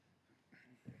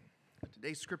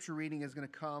Today's scripture reading is going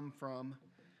to come from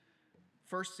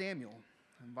 1 Samuel.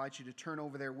 I invite you to turn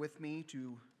over there with me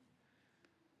to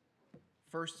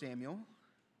 1 Samuel.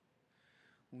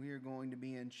 We are going to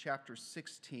be in chapter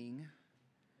 16.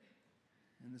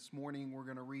 And this morning we're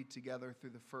going to read together through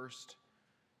the first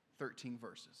 13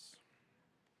 verses.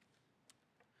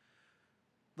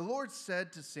 The Lord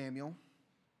said to Samuel,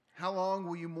 "How long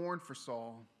will you mourn for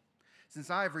Saul, since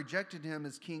I have rejected him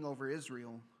as king over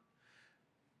Israel?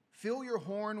 Fill your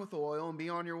horn with oil and be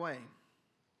on your way.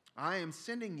 I am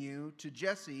sending you to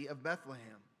Jesse of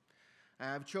Bethlehem. I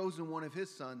have chosen one of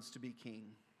his sons to be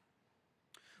king."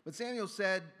 But Samuel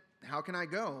said, "How can I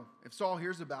go? If Saul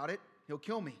hears about it, he'll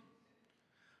kill me."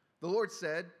 The Lord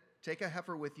said, "Take a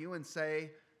heifer with you and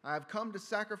say, 'I have come to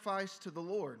sacrifice to the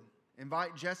Lord.'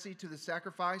 Invite Jesse to the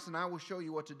sacrifice, and I will show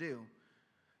you what to do.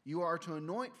 You are to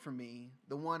anoint for me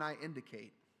the one I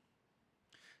indicate."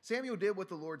 Samuel did what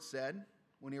the Lord said.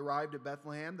 When he arrived at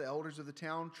Bethlehem, the elders of the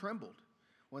town trembled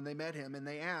when they met him, and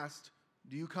they asked,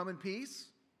 "Do you come in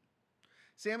peace?"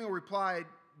 Samuel replied,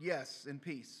 "Yes, in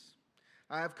peace.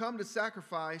 I have come to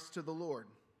sacrifice to the Lord.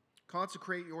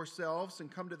 Consecrate yourselves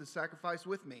and come to the sacrifice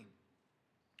with me."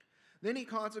 Then he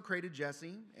consecrated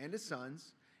Jesse and his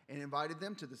sons and invited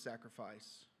them to the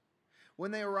sacrifice.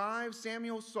 When they arrived,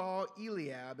 Samuel saw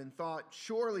Eliab and thought,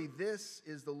 "Surely this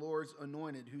is the Lord's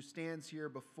anointed who stands here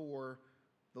before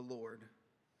the Lord."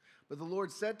 But the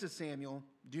Lord said to Samuel,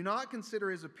 "Do not consider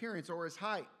his appearance or his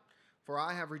height, for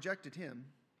I have rejected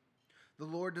him. The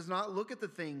Lord does not look at the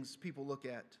things people look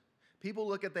at. People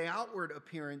look at the outward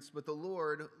appearance, but the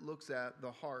Lord looks at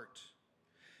the heart."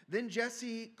 Then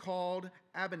Jesse called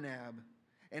Abinab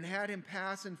and had him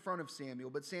pass in front of Samuel.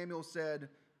 But Samuel said,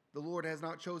 "The Lord has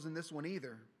not chosen this one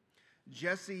either."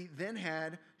 Jesse then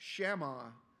had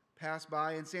Shammah pass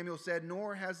by, and Samuel said,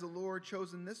 "Nor has the Lord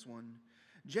chosen this one."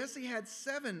 Jesse had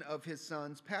 7 of his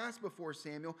sons pass before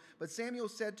Samuel, but Samuel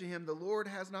said to him, "The Lord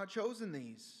has not chosen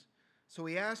these." So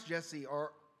he asked Jesse,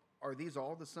 Are these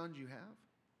all the sons you have?"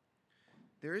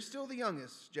 "There is still the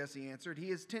youngest," Jesse answered. "He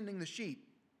is tending the sheep."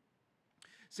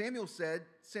 Samuel said,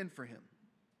 "Send for him.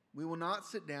 We will not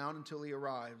sit down until he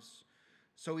arrives."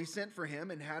 So he sent for him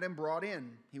and had him brought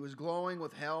in. He was glowing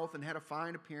with health and had a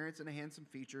fine appearance and handsome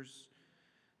features.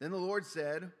 Then the Lord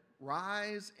said,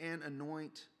 "Rise and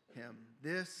anoint him.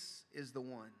 This is the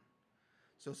one."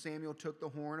 So Samuel took the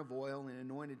horn of oil and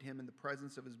anointed him in the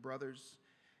presence of his brothers.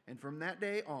 And from that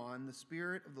day on, the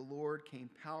Spirit of the Lord came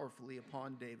powerfully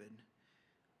upon David.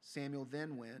 Samuel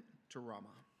then went to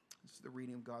Ramah. This is the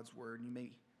reading of God's word. You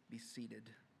may be seated.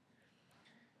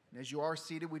 And as you are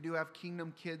seated, we do have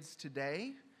Kingdom Kids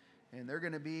today. And they're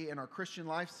going to be in our Christian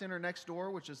Life Center next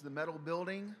door, which is the metal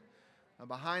building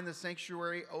behind the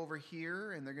sanctuary over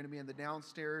here. And they're going to be in the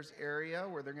downstairs area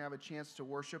where they're going to have a chance to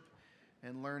worship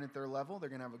and learn at their level. They're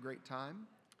going to have a great time.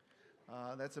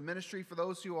 That's a ministry for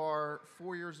those who are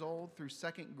 4 years old through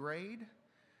 2nd grade.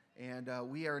 And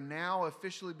we are now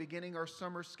officially beginning our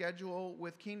summer schedule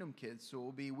with Kingdom Kids. So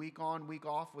we'll be week on, week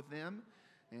off with them.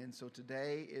 And so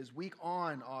today is week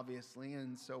on, obviously.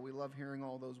 And so we love hearing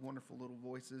all those wonderful little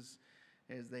voices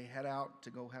as they head out to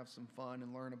go have some fun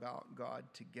and learn about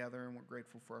God together. And we're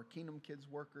grateful for our Kingdom Kids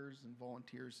workers and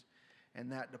volunteers and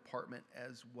that department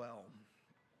as well.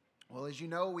 Well, as you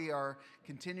know, we are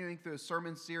continuing through a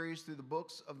sermon series through the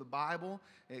books of the Bible.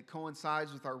 It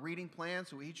coincides with our reading plan.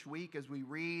 So each week as we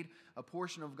read a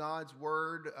portion of God's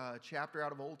Word, a chapter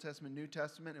out of Old Testament, New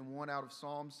Testament, and one out of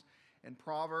Psalms and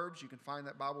Proverbs. You can find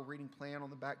that Bible reading plan on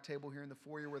the back table here in the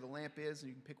foyer where the lamp is, and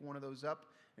you can pick one of those up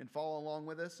and follow along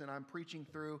with us. And I'm preaching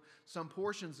through some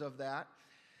portions of that.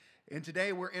 And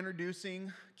today we're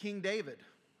introducing King David,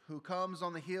 who comes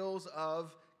on the heels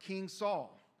of King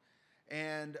Saul.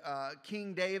 And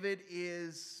King David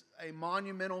is a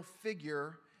monumental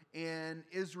figure in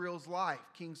Israel's life.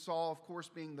 King Saul, of course,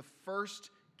 being the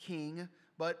first king,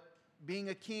 but being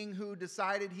a king who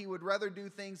decided he would rather do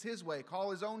things his way,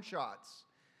 call his own shots.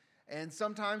 And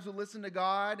sometimes would listen to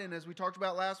God, and as we talked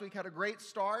about last week, had a great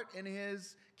start in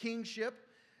his kingship.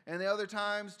 And the other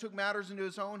times took matters into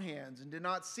his own hands and did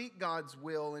not seek God's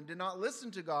will and did not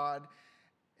listen to God.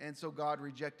 And so God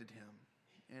rejected him.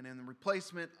 And in the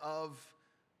replacement of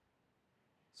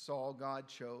Saul, God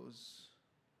chose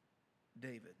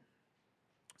David.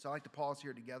 So I'd like to pause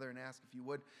here together and ask if you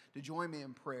would to join me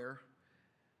in prayer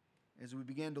as we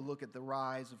begin to look at the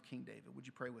rise of King David. Would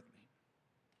you pray with me?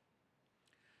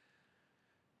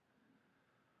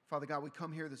 Father God, we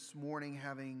come here this morning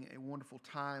having a wonderful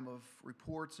time of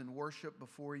reports and worship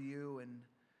before you. And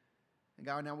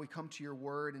God, now we come to your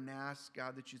word and ask,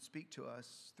 God, that you'd speak to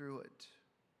us through it.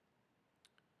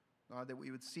 God, that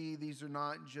we would see these are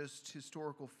not just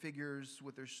historical figures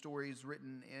with their stories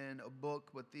written in a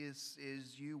book, but this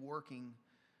is you working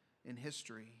in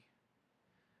history.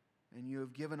 And you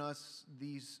have given us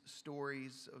these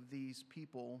stories of these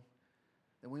people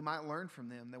that we might learn from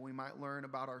them, that we might learn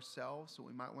about ourselves, that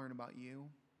we might learn about you.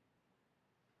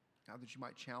 God, that you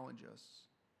might challenge us.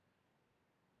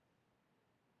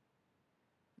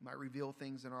 You might reveal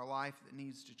things in our life that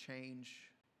needs to change.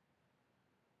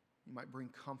 You might bring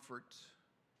comfort,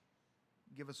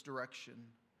 give us direction.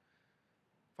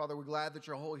 Father, we're glad that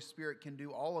your Holy Spirit can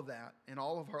do all of that in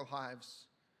all of our lives.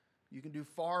 You can do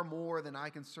far more than I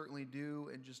can certainly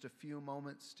do in just a few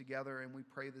moments together, and we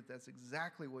pray that that's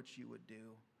exactly what you would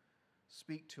do.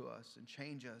 Speak to us and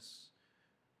change us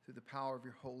through the power of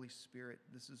your Holy Spirit.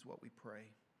 This is what we pray.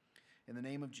 In the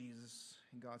name of Jesus,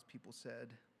 and God's people said,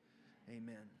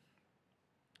 amen.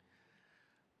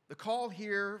 The call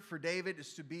here for David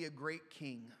is to be a great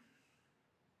king,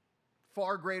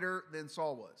 far greater than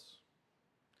Saul was.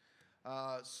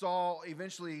 Saul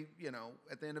eventually,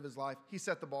 at the end of his life, he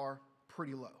set the bar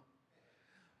pretty low.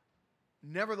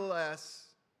 Nevertheless,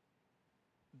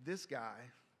 this guy,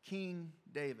 King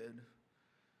David,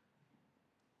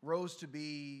 rose to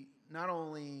be not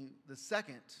only the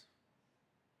second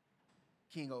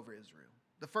king over Israel,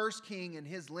 the first king in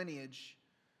his lineage,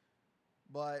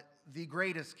 but the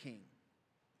greatest king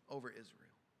over Israel.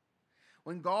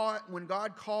 When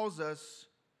God calls us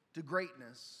to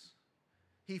greatness,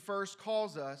 he first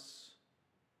calls us,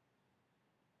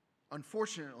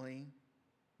 unfortunately,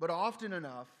 but often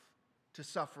enough, to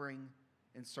suffering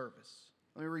and service.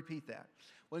 Let me repeat that.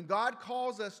 When God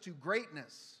calls us to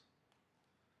greatness,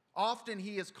 often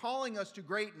he is calling us to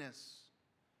greatness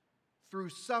through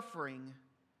suffering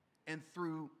and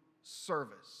through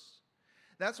service.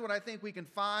 That's what I think we can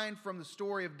find from the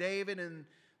story of David and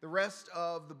the rest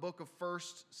of the book of 1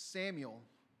 Samuel.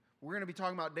 We're going to be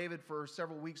talking about David for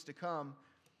several weeks to come.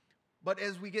 But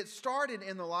as we get started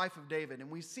in the life of David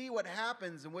and we see what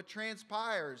happens and what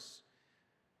transpires,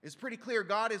 it's pretty clear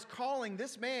God is calling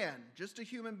this man, just a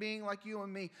human being like you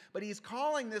and me, but he's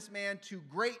calling this man to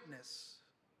greatness.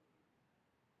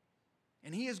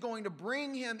 And he is going to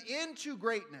bring him into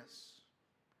greatness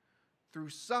through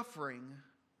suffering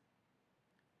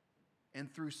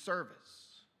and through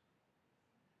service.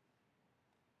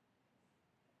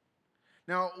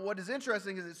 Now, what is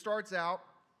interesting is it starts out,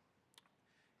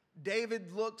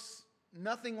 David looks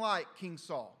nothing like King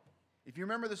Saul. If you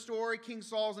remember the story, King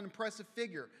Saul is an impressive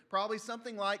figure, probably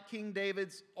something like King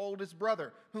David's oldest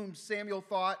brother, whom Samuel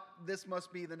thought this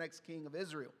must be the next king of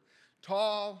Israel.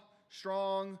 Tall,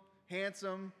 strong,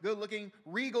 handsome, good-looking,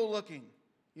 regal-looking,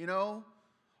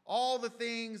 all the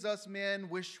things us men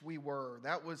wish we were.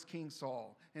 That was King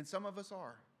Saul. And some of us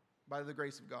are, by the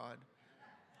grace of God.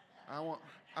 I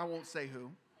won't say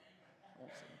who.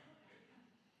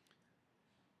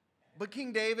 But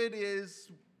King David is,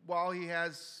 while he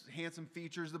has handsome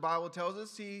features, the Bible tells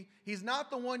us, he's not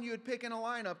the one you would pick in a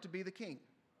lineup to be the king.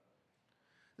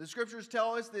 The scriptures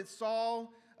tell us that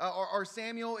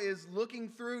Samuel is looking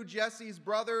through Jesse's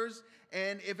brothers,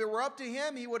 and if it were up to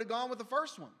him, he would have gone with the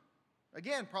first one.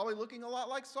 Again, probably looking a lot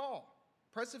like Saul.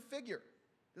 Impressive figure.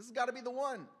 This has got to be the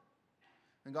one.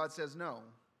 And God says, no,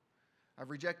 I've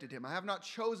rejected him. I have not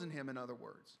chosen him, in other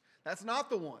words. That's not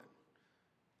the one.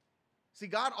 See,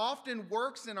 God often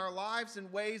works in our lives in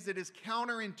ways that is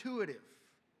counterintuitive.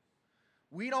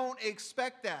 We don't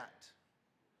expect that.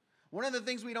 One of the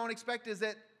things we don't expect is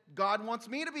that God wants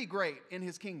me to be great in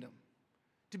his kingdom,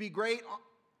 to be great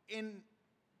in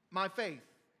my faith,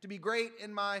 to be great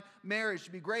in my marriage,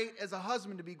 to be great as a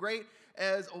husband, to be great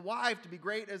as a wife, to be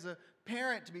great as a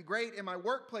parent, to be great in my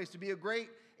workplace, to be great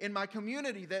in my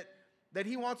community, that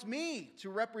he wants me to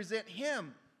represent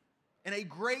him in a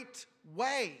great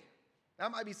way.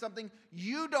 That might be something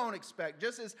you don't expect,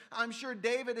 just as I'm sure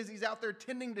David, as he's out there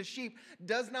tending to sheep,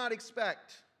 does not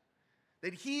expect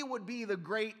that he would be the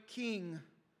great king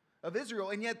of Israel.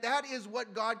 And yet that is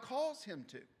what God calls him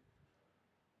to.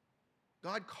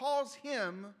 God calls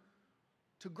him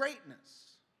to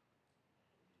greatness.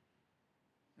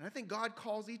 And I think God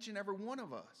calls each and every one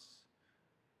of us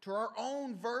to our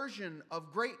own version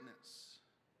of greatness.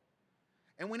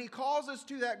 And when he calls us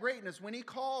to that greatness, when he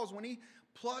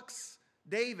plucks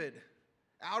David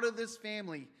out of this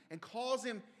family and calls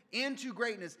him into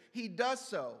greatness, he does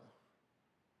so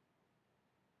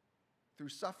through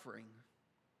suffering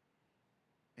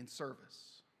and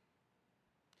service.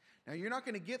 Now, you're not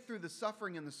going to get through the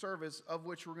suffering and the service, of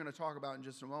which we're going to talk about in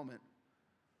just a moment,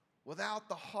 without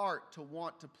the heart to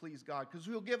want to please God, because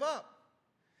we'll give up.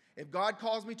 If God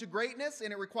calls me to greatness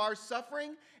and it requires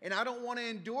suffering, and I don't want to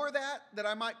endure that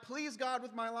I might please God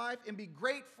with my life and be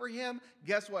great for Him,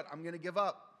 guess what? I'm going to give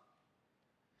up.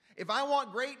 If I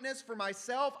want greatness for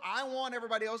myself, I want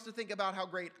everybody else to think about how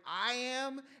great I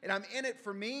am, and I'm in it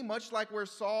for me, much like where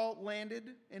Saul landed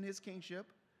in his kingship.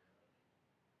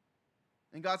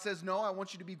 And God says, no, I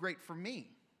want you to be great for me.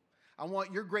 I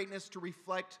want your greatness to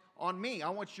reflect on me. I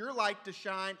want your light to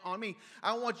shine on me.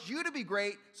 I want you to be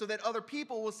great so that other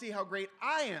people will see how great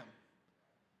I am.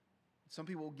 Some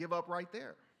people will give up right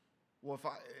there. Well,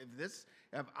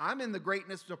 if I'm in the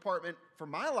greatness department for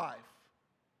my life,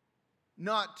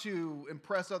 not to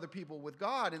impress other people with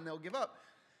God, and they'll give up.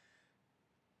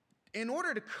 In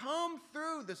order to come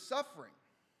through the suffering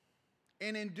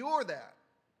and endure that,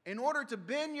 in order to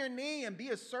bend your knee and be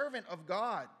a servant of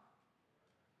God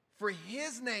for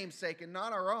His name's sake and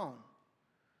not our own,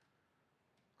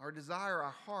 our desire,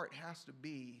 our heart has to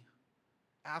be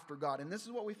after God. And this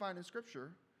is what we find in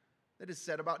Scripture that is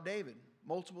said about David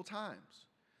multiple times.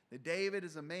 That David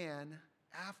is a man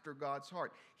after God's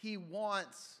heart. He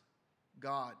wants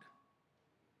God.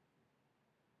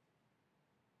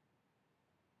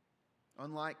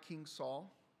 Unlike King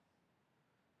Saul,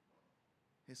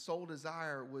 his sole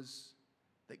desire was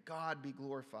that God be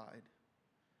glorified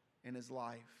in his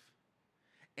life.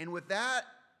 And with that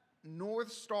North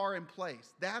Star in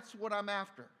place, that's what I'm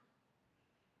after.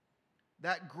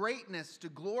 That greatness to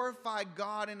glorify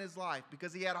God in his life,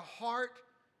 because he had a heart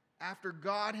after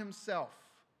God Himself.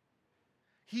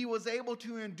 He was able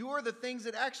to endure the things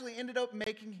that actually ended up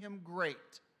making him great,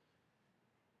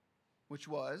 which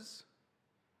was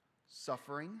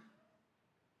suffering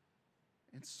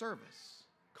and service,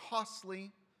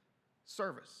 costly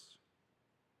service.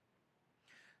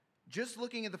 Just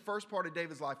looking at the first part of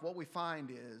David's life, what we find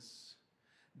is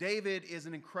David is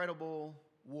an incredible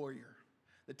warrior.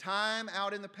 The time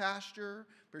out in the pasture,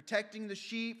 protecting the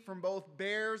sheep from both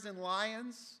bears and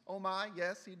lions. Oh my,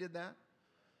 yes, he did that.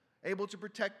 Able to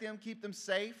protect them, keep them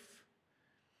safe.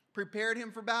 Prepared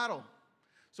him for battle.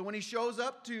 So when he shows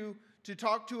up to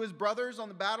talk to his brothers on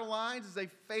the battle lines as they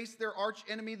face their arch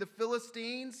enemy, the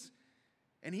Philistines,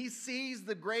 and he sees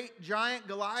the great giant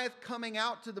Goliath coming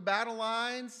out to the battle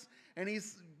lines, and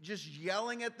he's just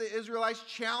yelling at the Israelites,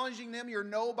 challenging them, "You're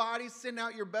nobody, send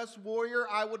out your best warrior,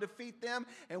 I will defeat them,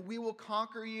 and we will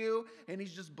conquer you." And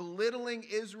he's just belittling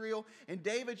Israel. And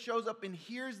David shows up and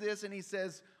hears this, and he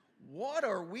says, "What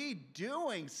are we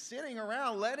doing sitting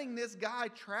around letting this guy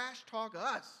trash talk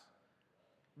us?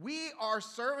 We are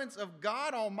servants of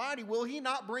God Almighty. Will He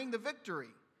not bring the victory?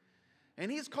 And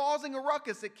he's causing a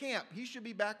ruckus at camp. He should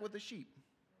be back with the sheep."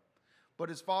 But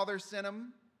his father sent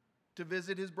him to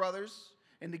visit his brothers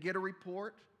and to get a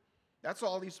report. That's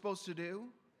all he's supposed to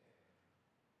do.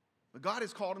 But God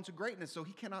has called him to greatness, so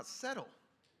he cannot settle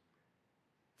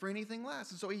for anything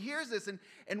less. And so he hears this,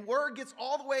 and word gets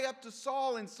all the way up to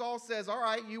Saul, and Saul says, "All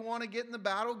right, you want to get in the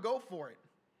battle? Go for it."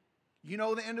 You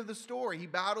know the end of the story. He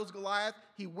battles Goliath,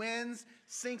 he wins,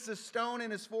 sinks a stone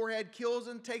in his forehead, kills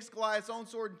him, takes Goliath's own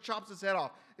sword and chops his head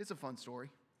off. It's a fun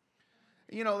story.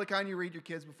 You know, the kind you read your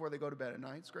kids before they go to bed at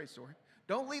night. It's a great story.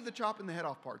 Don't leave the chopping the head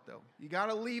off part, though. You got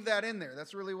to leave that in there.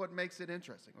 That's really what makes it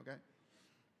interesting, okay?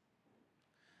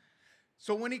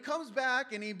 So when he comes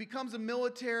back and he becomes a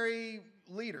military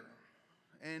leader,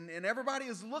 and everybody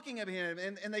is looking at him,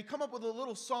 and they come up with a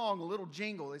little song, a little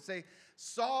jingle. They say,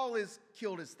 "Saul has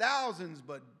killed his thousands,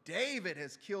 but David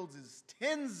has killed his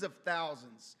tens of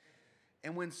thousands."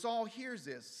 And when Saul hears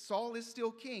this, Saul is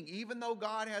still king. Even though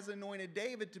God has anointed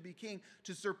David to be king,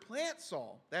 to supplant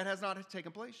Saul, that has not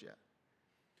taken place yet.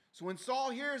 So when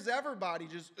Saul hears everybody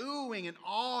just oohing and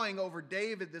awing over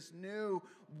David, this new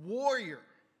warrior,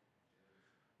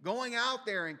 going out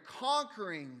there and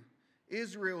conquering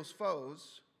Israel's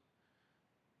foes,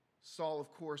 Saul,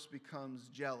 of course, becomes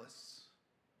jealous.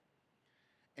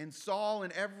 And Saul,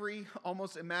 in every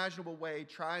almost imaginable way,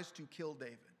 tries to kill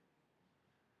David.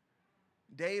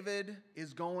 David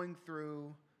is going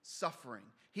through suffering.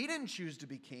 He didn't choose to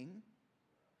be king.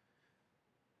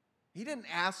 He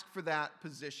didn't ask for that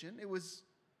position. It was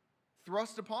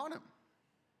thrust upon him,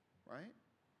 right?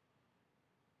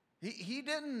 He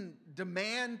didn't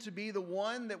demand to be the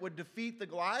one that would defeat the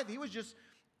Goliath. He was just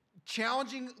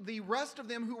challenging the rest of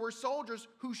them who were soldiers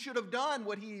who should have done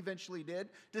what he eventually did,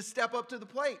 to step up to the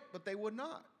plate, but they would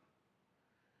not.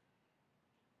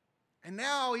 And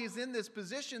now he's in this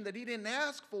position that he didn't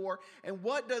ask for, and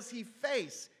what does he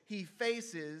face? He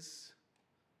faces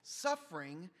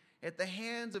suffering at the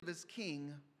hands of his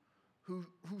king who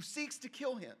seeks to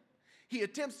kill him. He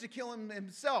attempts to kill him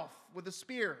himself with a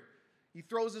spear. He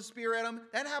throws a spear at him.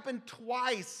 That happened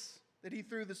twice that he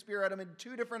threw the spear at him in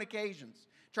 2 different occasions.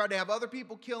 Tried to have other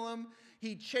people kill him.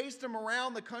 He chased him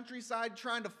around the countryside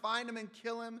trying to find him and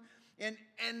kill him. And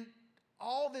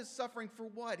all this suffering for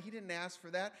what? He didn't ask for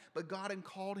that, but God had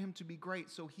called him to be great,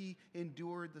 so he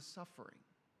endured the suffering.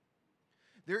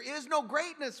 There is no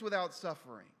greatness without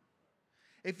suffering.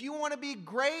 If you want to be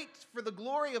great for the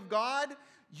glory of God,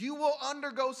 you will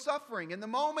undergo suffering. And the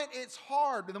moment it's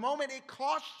hard, the moment it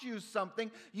costs you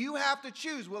something, you have to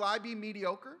choose. Will I be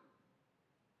mediocre?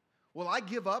 Will I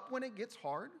give up when it gets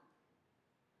hard?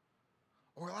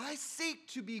 Or will I seek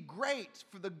to be great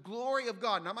for the glory of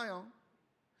God, not my own,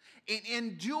 and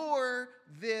endure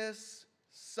this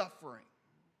suffering?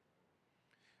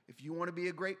 If you want to be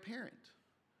a great parent,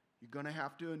 you're going to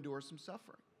have to endure some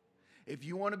suffering. If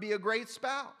you want to be a great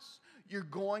spouse, you're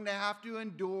going to have to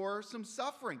endure some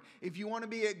suffering. If you want to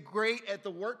be great at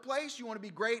the workplace, you want to be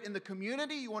great in the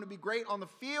community, you want to be great on the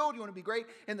field, you want to be great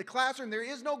in the classroom, there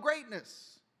is no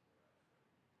greatness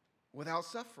without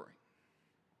suffering.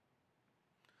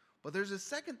 But there's a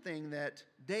second thing that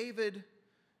David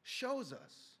shows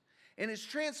us, and it's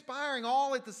transpiring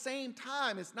all at the same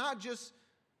time. It's not just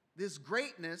this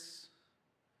greatness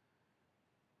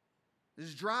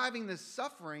is driving this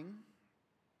suffering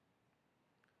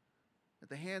at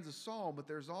the hands of Saul, but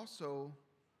there's also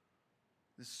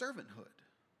this servanthood.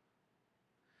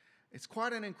 It's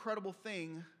quite an incredible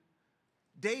thing.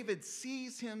 David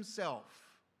sees himself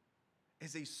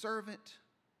as a servant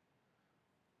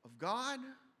of God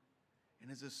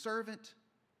and as a servant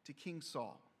to King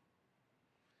Saul.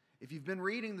 If you've been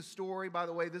reading the story, by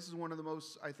the way, this is one of the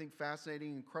most, I think,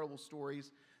 fascinating, incredible stories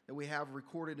that we have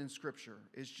recorded in Scripture.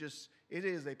 It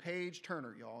is a page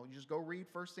turner, y'all. You just go read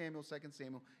 1 Samuel, 2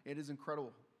 Samuel. It is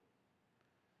incredible.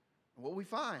 And what we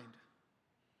find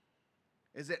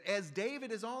is that as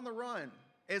David is on the run,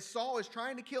 as Saul is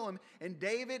trying to kill him, and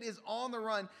David is on the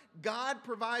run, God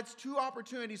provides 2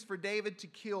 opportunities for David to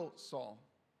kill Saul.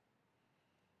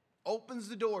 Opens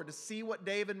the door to see what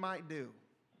David might do.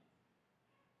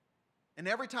 And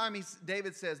every time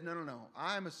David says, no,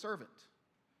 I am a servant.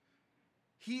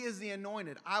 He is the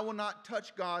anointed. I will not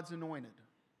touch God's anointed.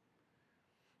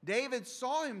 David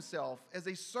saw himself as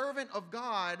a servant of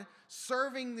God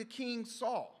serving the king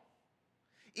Saul.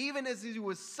 Even as he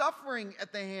was suffering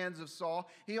at the hands of Saul,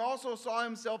 he also saw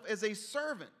himself as a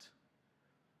servant,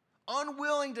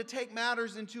 unwilling to take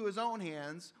matters into his own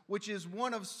hands, which is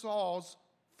one of Saul's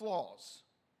flaws.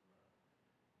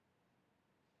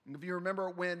 If you remember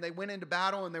when they went into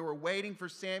battle and they were waiting for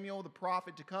Samuel, the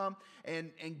prophet, to come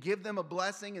and give them a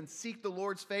blessing and seek the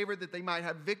Lord's favor that they might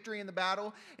have victory in the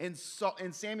battle, and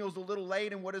Samuel's a little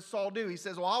late, and what does Saul do? He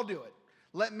says, well, I'll do it.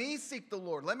 Let me seek the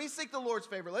Lord. Let me seek the Lord's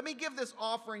favor. Let me give this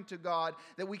offering to God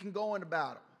that we can go into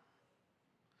battle.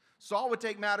 Saul would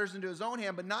take matters into his own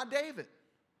hand, but not David.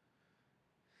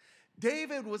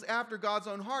 David was after God's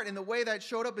own heart, and the way that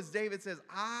showed up is David says,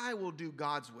 I will do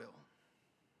God's will.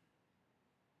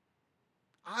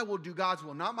 I will do God's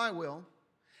will, not my will.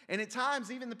 And at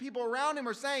times, even the people around him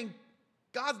are saying,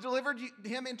 God's delivered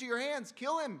him into your hands.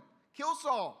 Kill him. Kill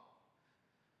Saul.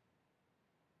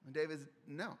 And David says,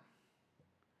 no.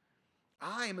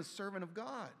 I am a servant of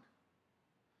God.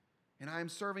 And I am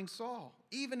serving Saul,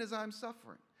 even as I'm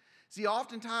suffering. See,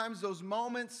 oftentimes those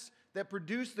moments that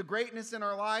produce the greatness in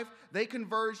our life, they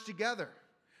converge together.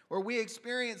 Where we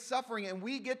experience suffering and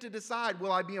we get to decide,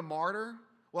 will I be a martyr?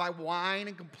 Will I whine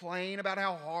and complain about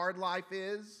how hard life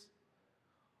is?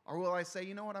 Or will I say,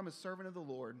 you know what, I'm a servant of the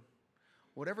Lord.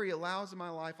 Whatever He allows in my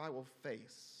life, I will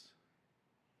face.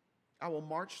 I will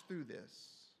march through this.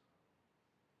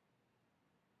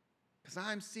 Because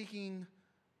I'm seeking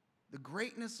the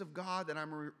greatness of God that I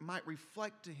might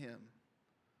reflect to Him.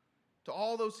 To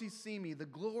all those who see me, the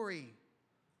glory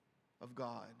of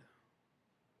God.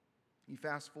 You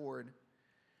fast forward.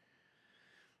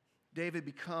 David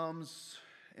becomes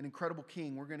an incredible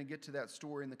king. We're going to get to that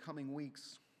story in the coming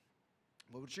weeks.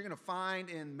 But what you're going to find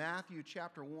in Matthew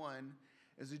chapter 1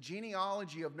 is a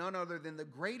genealogy of none other than the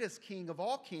greatest king of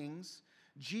all kings,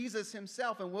 Jesus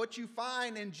himself. And what you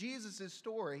find in Jesus'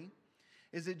 story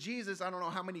is that Jesus, I don't know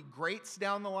how many greats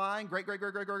down the line, great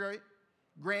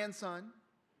grandson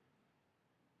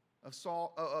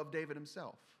of David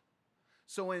himself.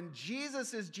 So in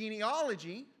Jesus'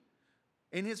 genealogy,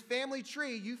 in his family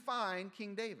tree, you find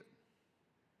King David.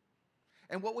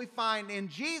 And what we find in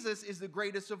Jesus is the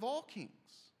greatest of all kings.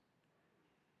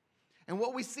 And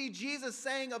what we see Jesus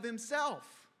saying of himself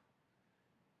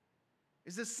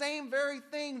is the same very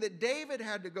thing that David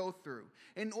had to go through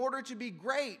in order to be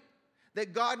great.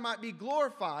 that God might be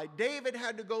glorified. David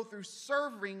had to go through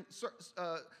suffering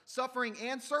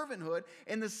and servanthood,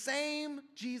 and the same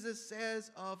Jesus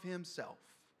says of himself.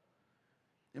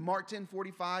 In Mark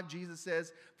 10:45, Jesus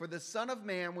says, "For the Son of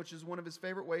Man," which is one of his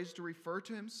favorite ways to refer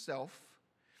to himself,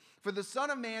 "for the Son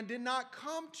of Man did not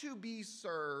come to be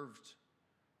served,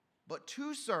 but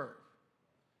to serve."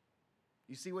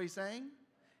 You see what he's saying?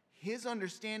 His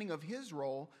understanding of his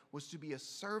role was to be a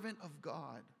servant of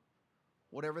God,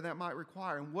 whatever that might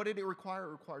require. And what did it require?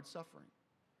 It required suffering.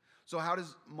 So how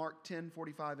does Mark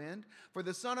 10:45 end? "For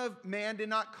the Son of Man did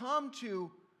not come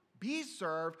to be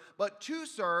served, but to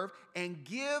serve and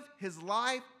give his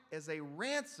life as a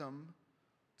ransom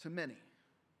to many."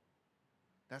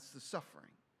 That's the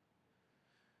suffering.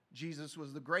 Jesus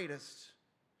was the greatest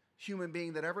human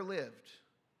being that ever lived,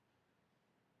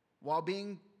 while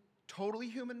being totally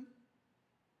human,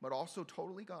 but also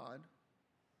totally God.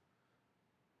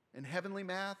 In heavenly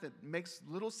math, it makes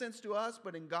little sense to us,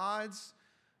 but in God's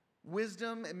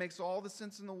wisdom, it makes all the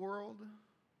sense in the world.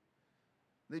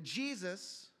 That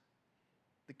Jesus,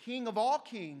 the King of all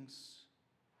kings,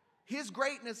 his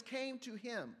greatness came to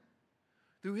him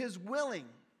through his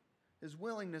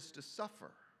willingness to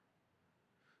suffer,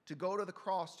 to go to the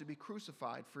cross, to be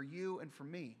crucified for you and for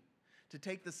me, to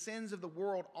take the sins of the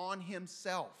world on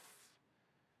himself.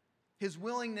 His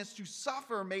willingness to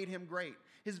suffer made him great.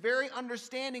 His very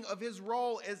understanding of his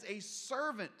role as a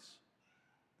servant.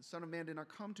 The Son of Man did not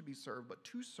come to be served, but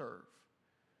to serve.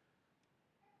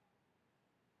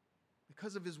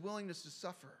 Because of his willingness to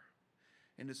suffer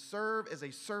and to serve as a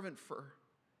servant for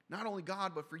not only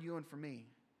God, but for you and for me,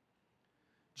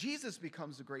 Jesus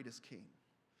becomes the greatest king,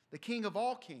 the King of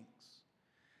all kings.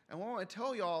 And what I want to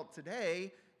tell y'all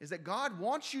today is that God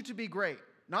wants you to be great,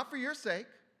 not for your sake,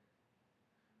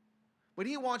 but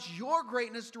he wants your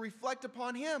greatness to reflect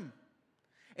upon him.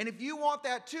 And if you want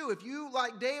that too, if you,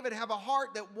 like David, have a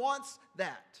heart that wants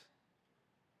that,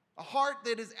 a heart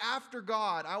that is after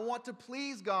God, I want to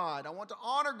please God, I want to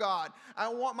honor God, I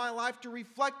want my life to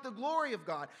reflect the glory of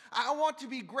God, I want to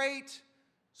be great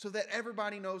so that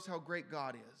everybody knows how great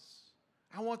God is.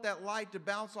 I want that light to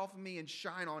bounce off of me and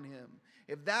shine on him.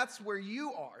 If that's where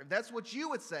you are, if that's what you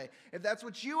would say, if that's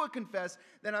what you would confess,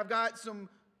 then I've got some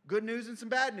good news and some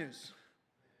bad news.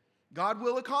 God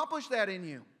will accomplish that in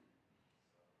you.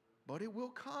 But it will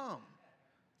come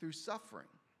through suffering.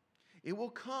 It will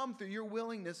come through your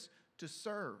willingness to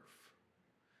serve.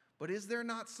 But is there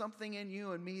not something in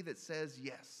you and me that says,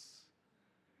 yes,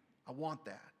 I want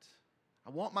that. I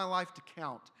want my life to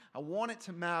count. I want it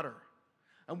to matter.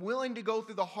 I'm willing to go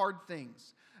through the hard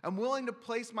things. I'm willing to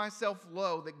place myself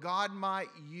low that God might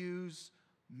use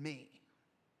me.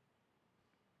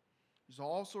 There's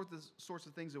all sorts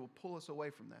of things that will pull us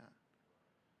away from that.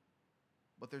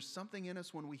 But there's something in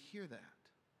us when we hear that.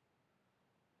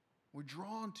 We're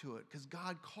drawn to it because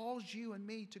God calls you and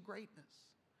me to greatness.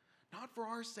 Not for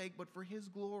our sake, but for his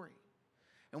glory.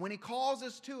 And when he calls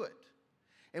us to it,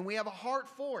 and we have a heart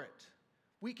for it,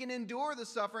 we can endure the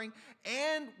suffering,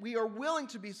 and we are willing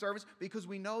to be servants because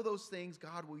we know those things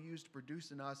God will use to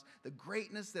produce in us the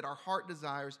greatness that our heart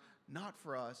desires, not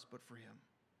for us, but for him.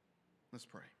 Let's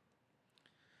pray.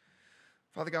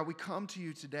 Father God, we come to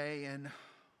you today, and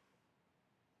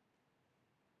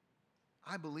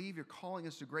I believe you're calling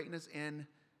us to greatness in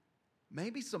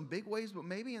maybe some big ways, but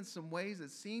maybe in some ways that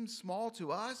seem small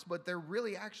to us, but they're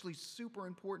really actually super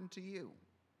important to you.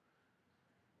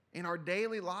 In our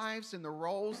daily lives, in the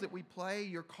roles that we play,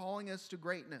 you're calling us to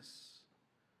greatness.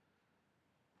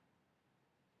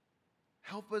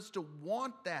 Help us to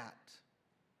want that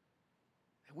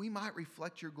we might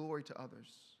reflect your glory to others.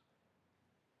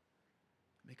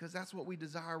 Because that's what we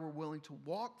desire. We're willing to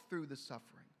walk through the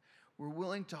suffering. We're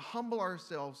willing to humble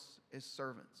ourselves as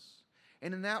servants.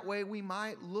 And in that way, we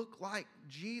might look like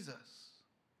Jesus.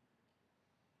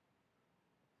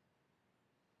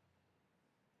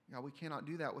 God, we cannot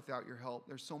do that without your help.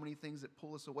 There's so many things that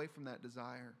pull us away from that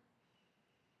desire.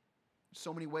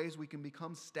 So many ways we can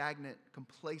become stagnant,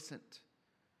 complacent,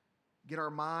 get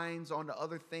our minds onto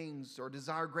other things, or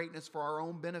desire greatness for our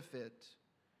own benefit.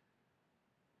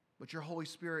 But your Holy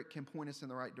Spirit can point us in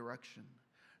the right direction.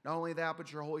 Not only that,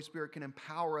 but your Holy Spirit can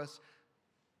empower us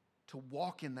to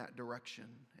walk in that direction.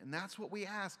 And that's what we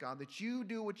ask, God, that you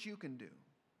do what you can do,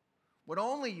 what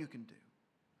only you can do.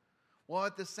 While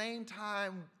at the same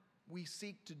time, we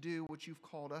seek to do what you've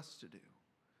called us to do.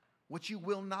 What you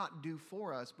will not do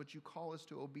for us, but you call us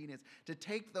to obedience. To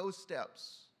take those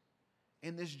steps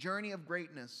in this journey of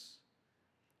greatness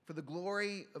for the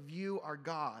glory of you, our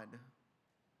God.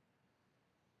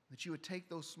 That you would take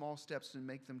those small steps and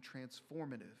make them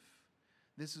transformative.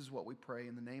 This is what we pray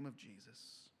in the name of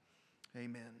Jesus.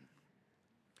 Amen.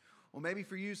 Well, maybe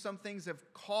for you, some things have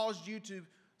caused you to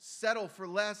settle for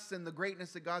less than the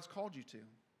greatness that God's called you to.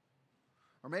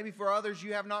 Or maybe for others,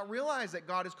 you have not realized that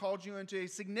God has called you into a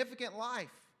significant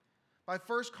life by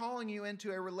first calling you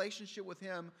into a relationship with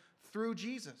Him through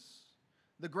Jesus,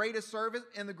 the greatest servant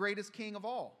and the greatest King of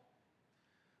all.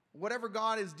 Whatever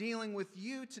God is dealing with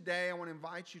you today, I want to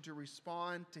invite you to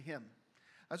respond to Him.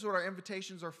 That's what our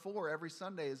invitations are for every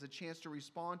Sunday, is a chance to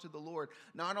respond to the Lord,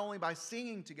 not only by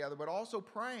singing together, but also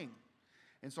praying.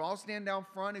 And so I'll stand down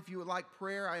front. If you would like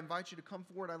prayer, I invite you to come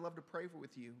forward. I'd love to pray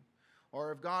with you.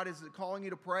 Or if God is calling you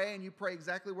to pray and you pray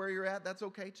exactly where you're at, that's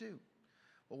okay too.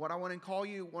 But what I want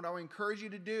to encourage you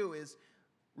to do is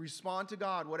respond to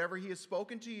God. Whatever He has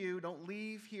spoken to you, don't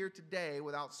leave here today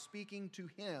without speaking to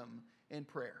Him in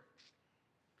prayer.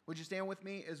 Would you stand with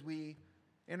me as we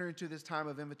enter into this time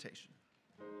of invitation?